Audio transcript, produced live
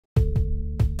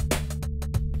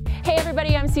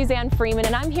everybody, I'm Suzanne Freeman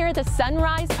and I'm here at the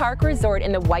Sunrise Park Resort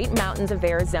in the White Mountains of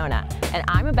Arizona, and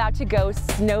I'm about to go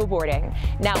snowboarding.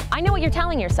 Now, I know what you're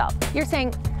telling yourself. You're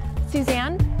saying,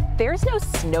 Suzanne, there's no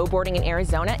snowboarding in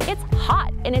Arizona. It's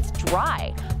hot and it's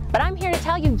dry. But I'm here to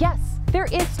tell you, yes, there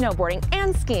is snowboarding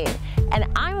and skiing, and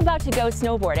I'm about to go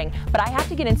snowboarding, but I have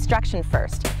to get instruction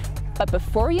first. But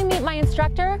before you meet my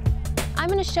instructor, I'm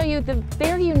going to show you the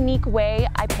very unique way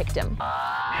I picked him.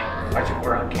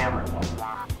 We're on camera.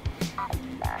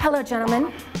 Hello,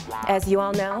 gentlemen. As you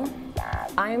all know,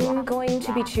 I'm going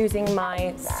to be choosing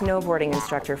my snowboarding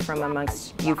instructor from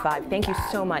amongst you five. Thank you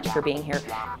so much for being here.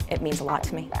 It means a lot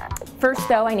to me. First,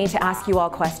 though, I need to ask you all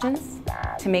questions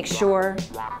to make sure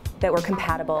that we're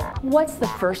compatible. What's the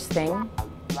first thing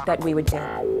that we would do?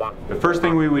 The first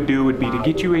thing we would do would be to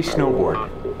get you a snowboard.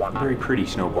 A very pretty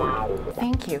snowboard.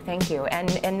 Thank you, thank you.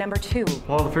 And number two?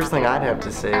 Well, the first thing I'd have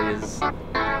to say is,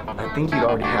 I think you'd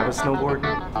already have a snowboard.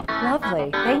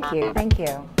 Lovely, thank you, thank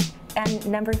you. And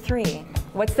number three,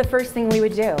 what's the first thing we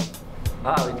would do?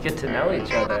 Oh, we'd get to know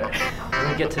each other.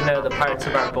 We'd get to know the parts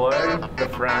of our board, the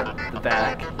front, the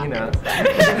back, you know.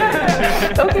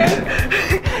 Okay,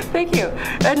 thank you.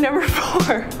 And number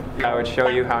four? I would show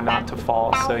you how not to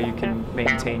fall so you can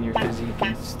maintain your physique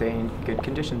and stay in good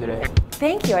condition today.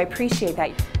 Thank you, I appreciate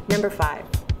that. Number five?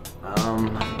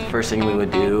 First thing we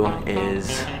would do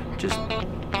is just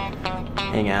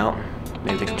hang out,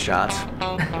 maybe take some shots,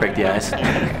 break the ice.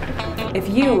 If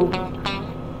you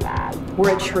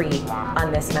were a tree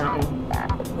on this mountain,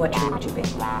 what tree would you be?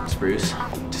 Spruce,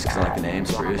 just because I like the name,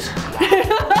 Spruce.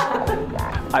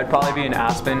 I'd probably be an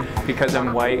aspen because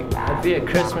I'm white. I'd be a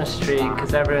Christmas tree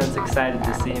because everyone's excited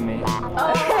to see me.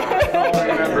 I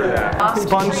remember that.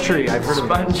 Sponge tree, I've heard of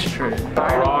Sponge tree.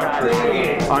 Rock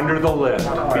tree, under the lip.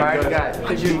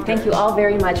 Thank you all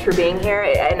very much for being here,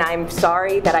 and I'm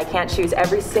sorry that I can't choose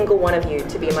every single one of you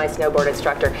to be my snowboard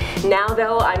instructor. Now,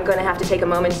 though, I'm going to have to take a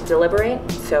moment to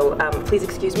deliberate, so please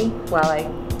excuse me while I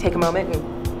take a moment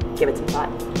and give it some thought.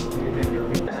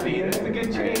 See, this is a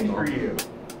good change for you.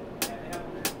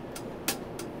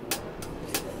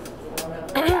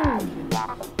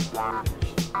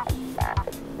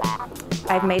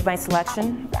 I've made my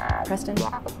selection. Preston,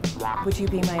 would you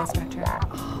be my instructor?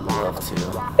 Love to.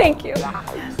 Thank you.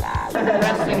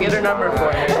 Preston, get her number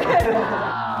for you.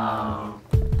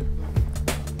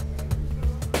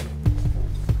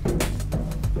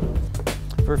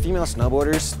 For female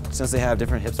snowboarders, since they have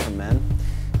different hips from men,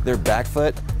 their back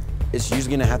foot is usually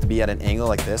going to have to be at an angle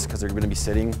like this because they're going to be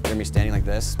standing like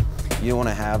this. You don't want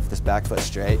to have this back foot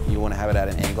straight. You want to have it at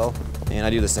an angle. And I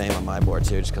do the same on my board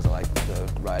too, just because I like to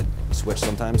ride switch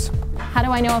sometimes. How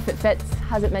do I know if it fits?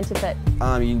 How's it meant to fit?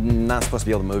 You're not supposed to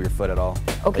be able to move your foot at all.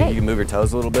 Okay. You can move your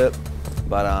toes a little bit,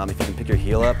 but if you can pick your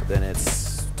heel up, then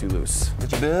it's too loose.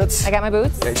 Get your boots. I got my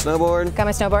boots. Got your snowboard. Got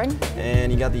my snowboard. And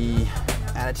you got the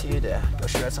attitude to go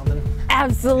shred something?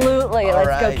 Absolutely. Let's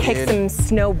right, go kick some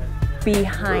snow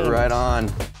behind. Right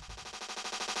on.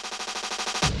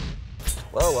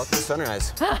 Well, welcome to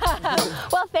Sunrise.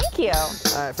 Well, thank you.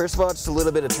 All right, first of all, just a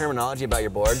little bit of terminology about your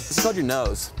board. This is called your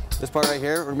nose. This part right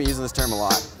here, we're gonna be using this term a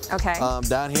lot. Okay.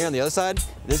 Down here on the other side,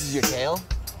 this is your tail.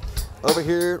 Over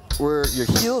here, where your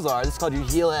heels are, this is called your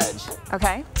heel edge.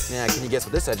 Okay. Yeah, can you guess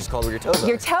what this edge is called where your toes are?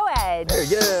 Your toe edge. Very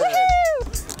good.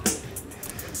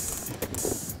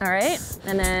 All right,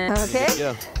 and then, okay.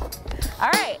 Yeah. All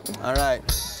right. All right,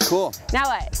 cool. Now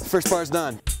what? First part's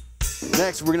done.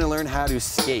 Next, we're gonna learn how to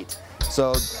skate.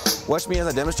 So, watch me as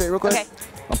I demonstrate real quick. Okay.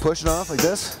 I'm pushing off like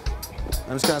this.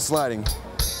 I'm just kind of sliding.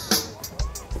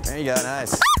 There you go,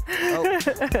 nice. Oh.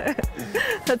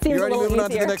 That seems You're already a little moving on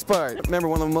to easier. the next part. Remember,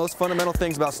 one of the most fundamental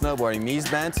things about snowboarding, knees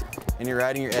bent, and you're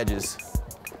riding your edges.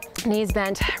 Knees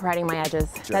bent, riding my edges.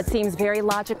 Sure. That seems very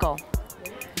logical.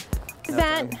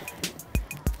 Bent,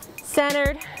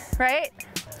 centered, right?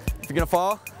 If you're gonna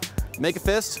fall, make a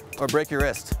fist or break your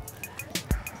wrist.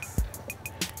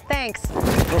 Thanks.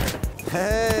 Oh.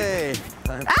 Hey!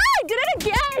 Ah, I did it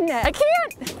again! I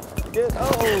can't! Good.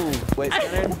 Oh! Wait,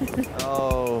 centered?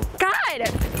 Oh. God!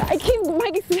 I keep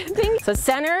my thing. So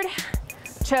centered,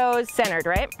 chose centered,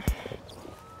 right?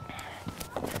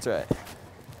 That's right.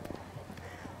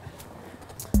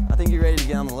 I think you're ready to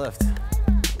get on the lift.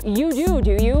 You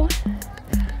do you?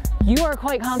 You are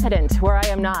quite confident where I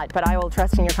am not, but I will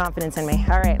trust in your confidence in me.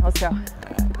 All right, let's go.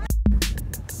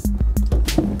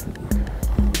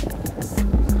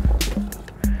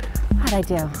 How'd I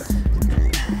do?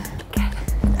 Good.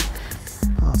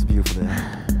 Oh, it's a beautiful day.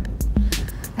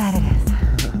 That it is.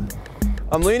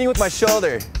 I'm leaning with my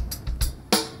shoulder.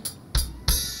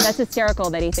 That's hysterical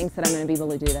that he thinks that I'm going to be able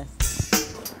to do this.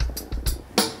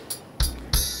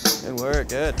 Good work,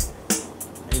 good.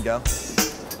 There you go.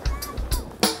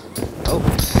 Oh.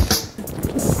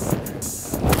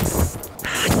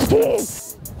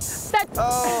 Jeez. That's...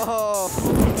 Oh.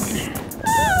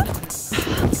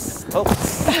 Oh.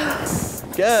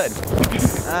 Good.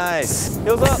 Nice.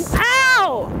 Heels up.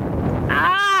 Ow!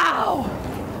 Ow!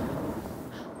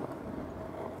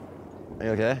 Are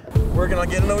you okay? Working on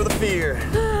getting over the fear.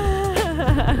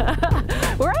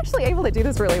 We're actually able to do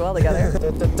this really well together.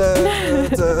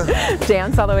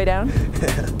 Dance all the way down.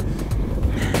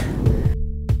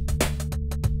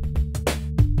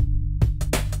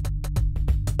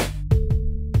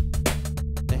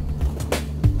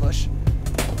 Push.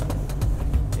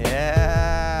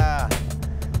 Yeah.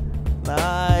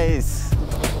 Nice.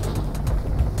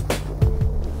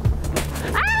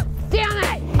 Ah! Damn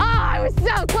it! Oh, I was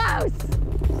so close!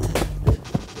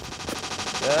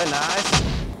 Good, nice.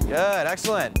 Good,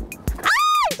 excellent. Ah,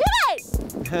 I did it!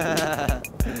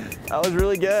 That was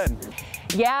really good.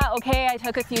 Yeah, okay, I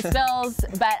took a few spills,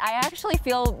 but I actually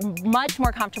feel much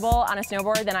more comfortable on a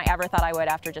snowboard than I ever thought I would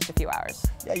after just a few hours.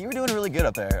 Yeah, you were doing really good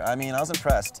up there. I mean, I was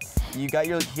impressed. You got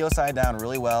your heel side down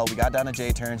really well. We got down to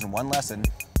J-turns in one lesson.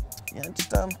 Yeah,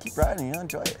 just keep riding,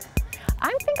 enjoy it.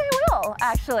 I think I will,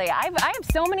 actually. I have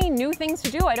so many new things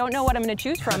to do. I don't know what I'm going to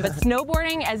choose from, but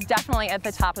snowboarding is definitely at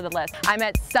the top of the list. I'm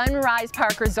at Sunrise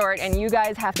Park Resort, and you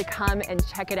guys have to come and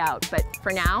check it out. But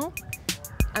for now,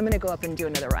 I'm going to go up and do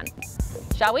another run.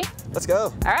 Shall we? Let's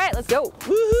go. All right, let's go.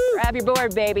 Woohoo! Grab your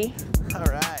board, baby. All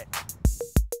right.